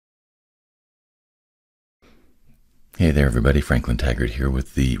Hey there, everybody. Franklin Taggart here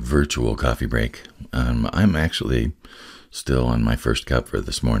with the virtual coffee break. I'm actually still on my first cup for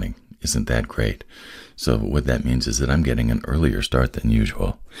this morning. Isn't that great? So what that means is that I'm getting an earlier start than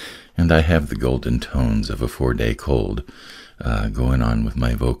usual, and I have the golden tones of a 4-day cold going on with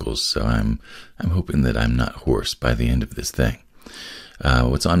my vocals. So I'm hoping that I'm not hoarse by the end of this thing.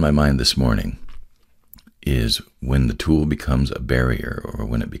 What's on my mind this morning is when the tool becomes a barrier or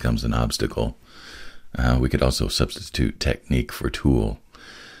when it becomes an obstacle. We could also substitute technique for tool.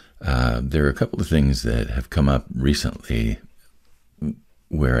 There are a couple of things that have come up recently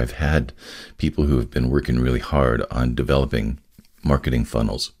where I've had people who have been working really hard on developing marketing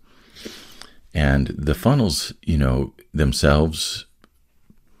funnels. And the funnels, themselves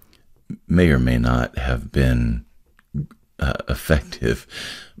may or may not have been effective.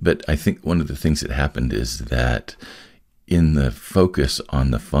 But I think one of the things that happened is that in the focus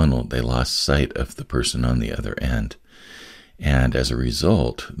on the funnel, they lost sight of the person on the other end. And as a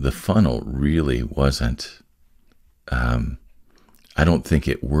result, the funnel really wasn't, I don't think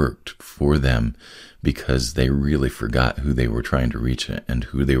it worked for them because they really forgot who they were trying to reach and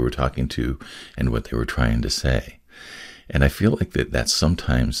who they were talking to and what they were trying to say. And I feel like that's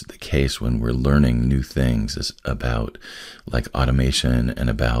sometimes the case when we're learning new things about like automation and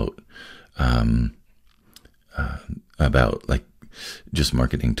about like just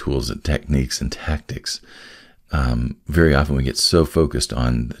marketing tools and techniques and tactics. Very often we get so focused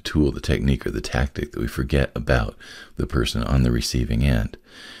on the tool, the technique, or the tactic that we forget about the person on the receiving end.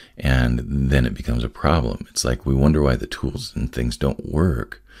 And then it becomes a problem. It's like we wonder why the tools and things don't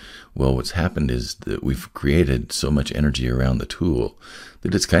work. Well, what's happened is that we've created so much energy around the tool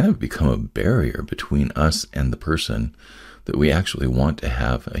that it's kind of become a barrier between us and the person that we actually want to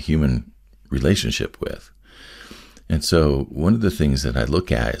have a human relationship with. And so one of the things that I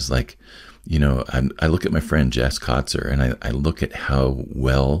look at is like, I look at my friend Jess Kotzer and I look at how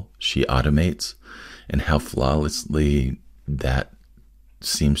well she automates and how flawlessly that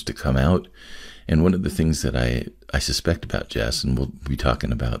seems to come out. And one of the things that I suspect about Jess, and we'll be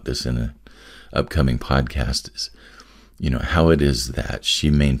talking about this in an upcoming podcast, is, how it is that she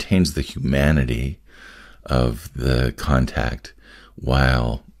maintains the humanity of the contact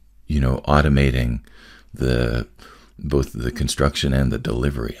while, automating both the construction and the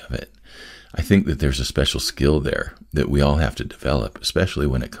delivery of it. I think that there's a special skill there that we all have to develop, especially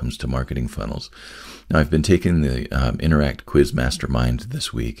when it comes to marketing funnels. Now, I've been taking the Interact Quiz Mastermind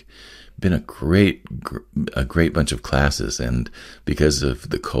this week. Been a great bunch of classes, and because of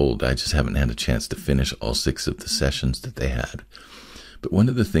the cold, I just haven't had a chance to finish all 6 of the sessions that they had. But one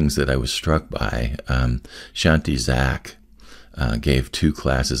of the things that I was struck by, Shanti Zak gave 2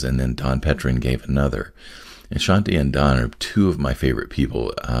 classes, and then Don Petrin gave another. And Shanti and Don are 2 of my favorite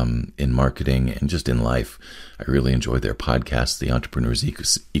people in marketing and just in life. I really enjoy their podcast, The Entrepreneur's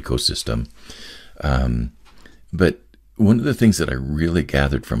Ecosystem. But one of the things that I really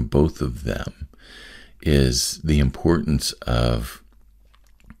gathered from both of them is the importance of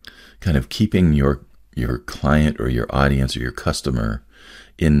kind of keeping your client or your audience or your customer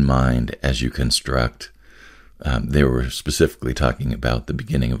in mind as you construct. They were specifically talking about the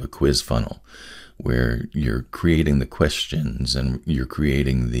beginning of a quiz funnel, where you're creating the questions and you're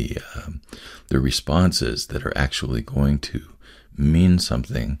creating the responses that are actually going to mean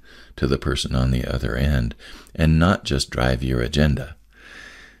something to the person on the other end and not just drive your agenda.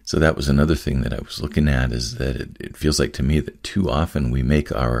 So that was another thing that I was looking at, is that it feels like to me that too often we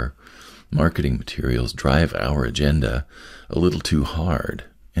make our marketing materials drive our agenda a little too hard.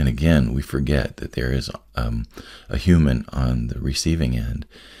 And again, we forget that there is a human on the receiving end,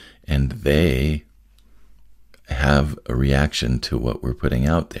 and they have a reaction to what we're putting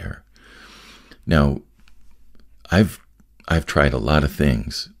out there. Now, I've tried a lot of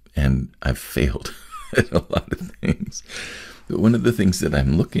things, and I've failed at a lot of things. But one of the things that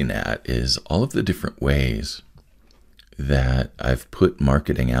I'm looking at is all of the different ways that I've put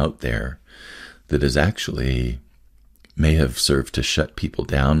marketing out there that is actually may have served to shut people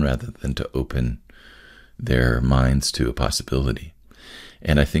down rather than to open their minds to a possibility.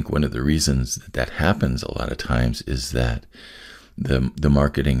 And I think one of the reasons that happens a lot of times is that the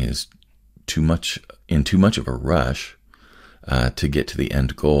marketing is too much of a rush to get to the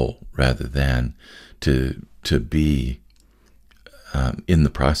end goal, rather than to be in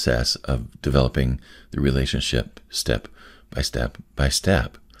the process of developing the relationship step by step by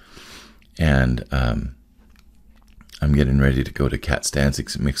step. And I'm getting ready to go to Kat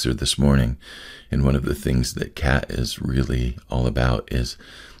Stanczyk's mixer this morning. And one of the things that Kat is really all about is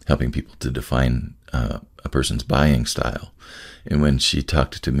helping people to define a person's buying style. And when she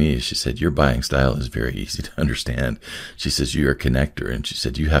talked to me, she said, your buying style is very easy to understand. She says, you're a connector. And she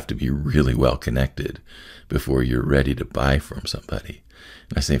said, you have to be really well connected before you're ready to buy from somebody.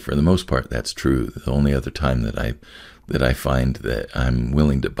 And I say, for the most part, that's true. The only other time that I find that I'm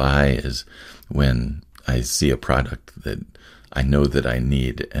willing to buy is when I see a product that I know that I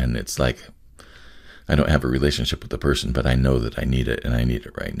need. And it's like, I don't have a relationship with the person, but I know that I need it and I need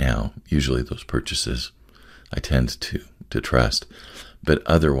it right now. Usually those purchases I tend to trust. But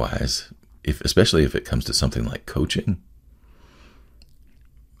otherwise, especially if it comes to something like coaching,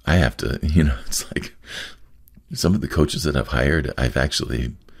 I have to, it's like some of the coaches that I've hired, I've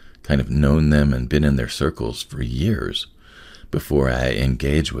actually kind of known them and been in their circles for years before I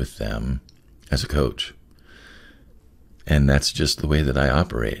engage with them as a coach. And that's just the way that I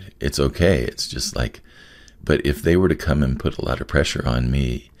operate. It's okay. It's just like, but if they were to come and put a lot of pressure on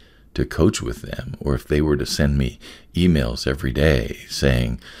me to coach with them, or if they were to send me emails every day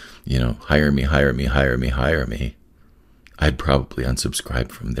saying, hire me, hire me, hire me, hire me, I'd probably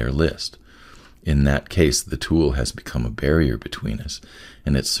unsubscribe from their list. In that case, the tool has become a barrier between us,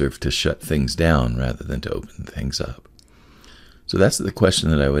 and it served to shut things down rather than to open things up. So that's the question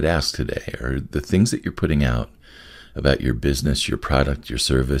that I would ask today. Are the things that you're putting out about your business, your product, your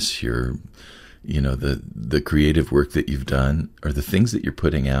service, your the creative work that you've done, are the things that you're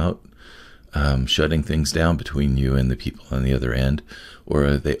putting out shutting things down between you and the people on the other end? Or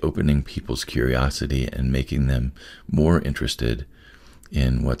are they opening people's curiosity and making them more interested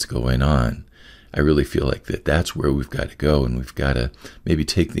in what's going on? I really feel like that's where we've got to go, and we've got to maybe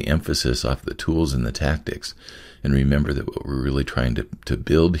take the emphasis off the tools and the tactics and remember that what we're really trying to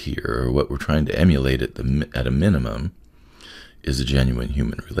build here, or what we're trying to emulate at a minimum, is a genuine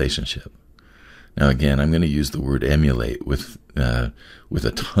human relationship. Now, again, I'm going to use the word emulate with a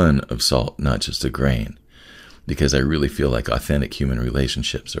ton of salt, not just a grain, because I really feel like authentic human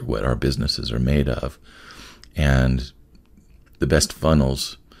relationships are what our businesses are made of. And the best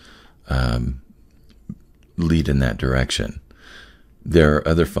funnels lead in that direction. There are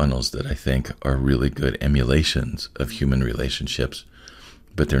other funnels that I think are really good emulations of human relationships,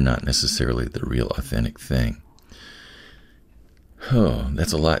 but they're not necessarily the real authentic thing. Oh,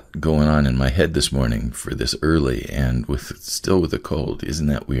 that's a lot going on in my head this morning for this early, and still with a cold. Isn't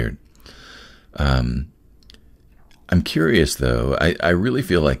that weird? I'm curious, though. I really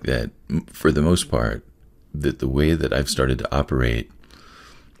feel like that, for the most part, that the way that I've started to operate,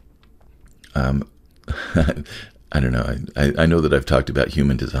 I don't know. I know that I've talked about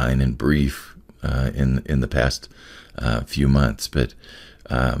human design in brief in the past few months, but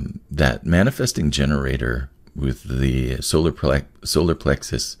that manifesting generator with the solar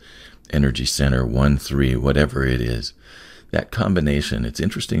plexus energy center 1-3, whatever it is, that combination, it's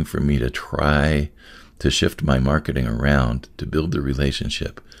interesting for me to try to shift my marketing around to build the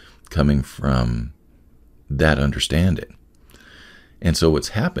relationship coming from that understanding. And so what's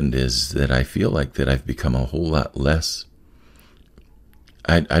happened is that I feel like that I've become a whole lot less.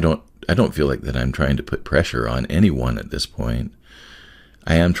 I don't feel like that I'm trying to put pressure on anyone at this point.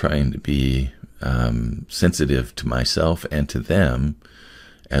 I am trying to be sensitive to myself and to them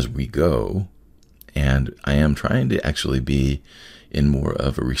as we go, and I am trying to actually be in more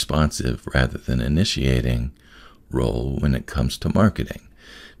of a responsive rather than initiating role when it comes to marketing.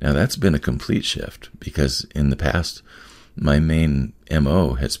 Now, that's been a complete shift, because in the past, my main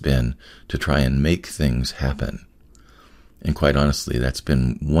MO has been to try and make things happen. And quite honestly, that's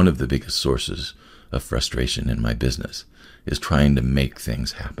been one of the biggest sources of frustration in my business, is trying to make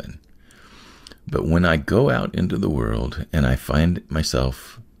things happen. But when I go out into the world and I find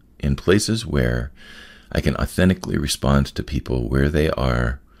myself in places where I can authentically respond to people where they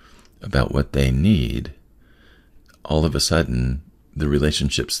are about what they need, all of a sudden, the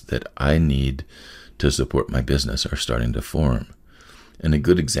relationships that I need to support my business are starting to form. And a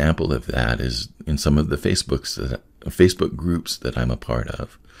good example of that is in some of the Facebook groups that I'm a part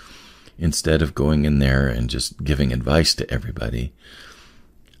of. Instead of going in there and just giving advice to everybody,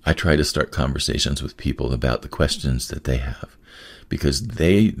 I try to start conversations with people about the questions that they have, because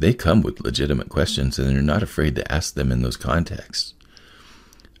they come with legitimate questions and they're not afraid to ask them in those contexts.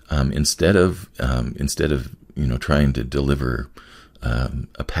 Instead of trying to deliver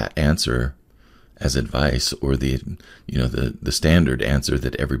a pat answer as advice, or the standard answer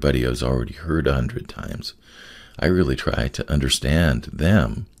that everybody has already heard 100 times, I really try to understand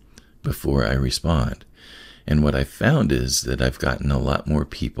them before I respond. And what I found is that I've gotten a lot more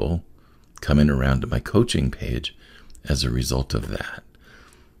people coming around to my coaching page as a result of that.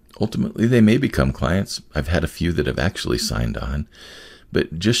 Ultimately, they may become clients. I've had a few that have actually signed on,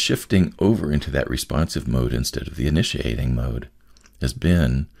 But just shifting over into that responsive mode instead of the initiating mode has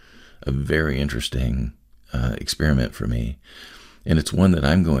been a very interesting experiment for me. And it's one that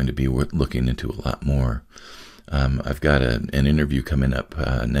I'm going to be looking into a lot more. I've got an interview coming up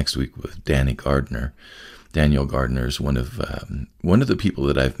next week with Daniel Gardner. Daniel Gardner is one of the people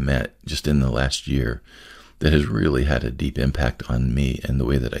that I've met just in the last year that has really had a deep impact on me and the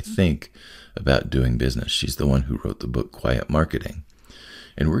way that I think about doing business. She's the one who wrote the book Quiet Marketing.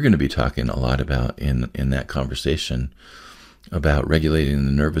 And we're going to be talking a lot about in that conversation about regulating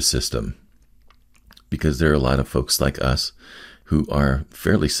the nervous system, because there are a lot of folks like us who are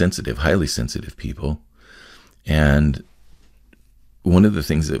fairly sensitive, highly sensitive people. And one of the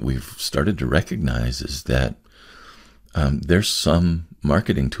things that we've started to recognize is that there's some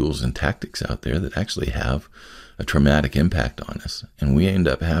marketing tools and tactics out there that actually have a traumatic impact on us. And we end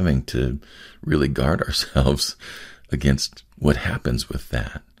up having to really guard ourselves against what happens with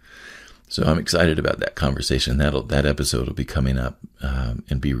that. So I'm excited about that conversation. That episode will be coming up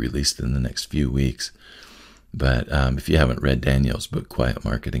and be released in the next few weeks. But if you haven't read Daniel's book, Quiet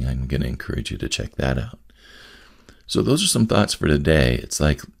Marketing, I'm going to encourage you to check that out. So those are some thoughts for today. It's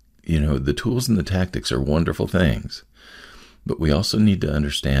like, the tools and the tactics are wonderful things, but we also need to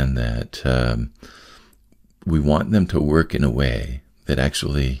understand that we want them to work in a way that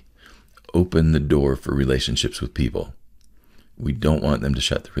actually open the door for relationships with people. We don't want them to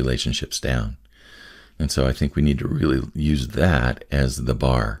shut the relationships down. And so I think we need to really use that as the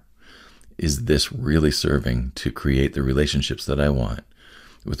bar. Is this really serving to create the relationships that I want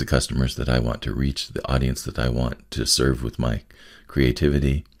with the customers that I want to reach, the audience that I want to serve with my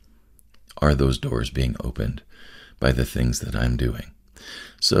creativity? Are those doors being opened by the things that I'm doing?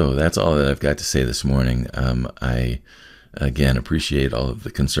 So that's all that I've got to say this morning. I, again, appreciate all of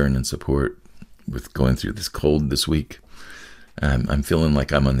the concern and support with going through this cold this week. I'm feeling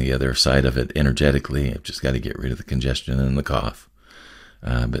like I'm on the other side of it energetically. I've just got to get rid of the congestion and the cough.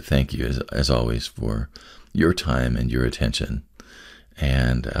 But thank you, as always, for your time and your attention.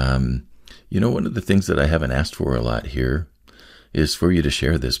 And, one of the things that I haven't asked for a lot here is for you to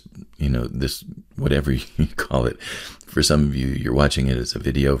share this, this, whatever you call it. For some of you, you're watching it as a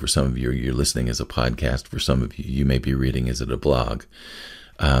video. For some of you, you're listening as a podcast. For some of you, you may be reading as a blog.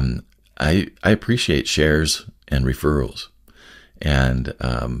 I appreciate shares and referrals. And,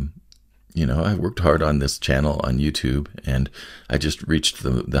 I worked hard on this channel on YouTube, and I just reached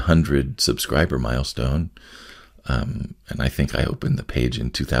the 100 subscriber milestone. And I think I opened the page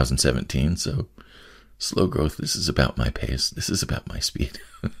in 2017. So slow growth. This is about my pace. This is about my speed.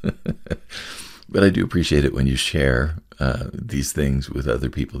 But I do appreciate it when you share these things with other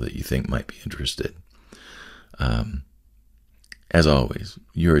people that you think might be interested. As always,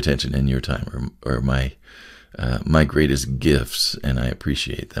 your attention and your time are my greatest gifts, and I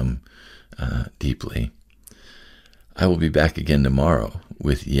appreciate them deeply. I will be back again tomorrow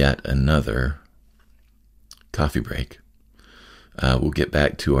with yet another coffee break. We'll get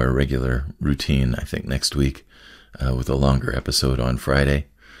back to our regular routine, I think, next week with a longer episode on Friday.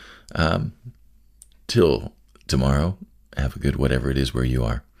 Till tomorrow, have a good whatever it is where you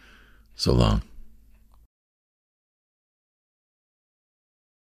are. So long.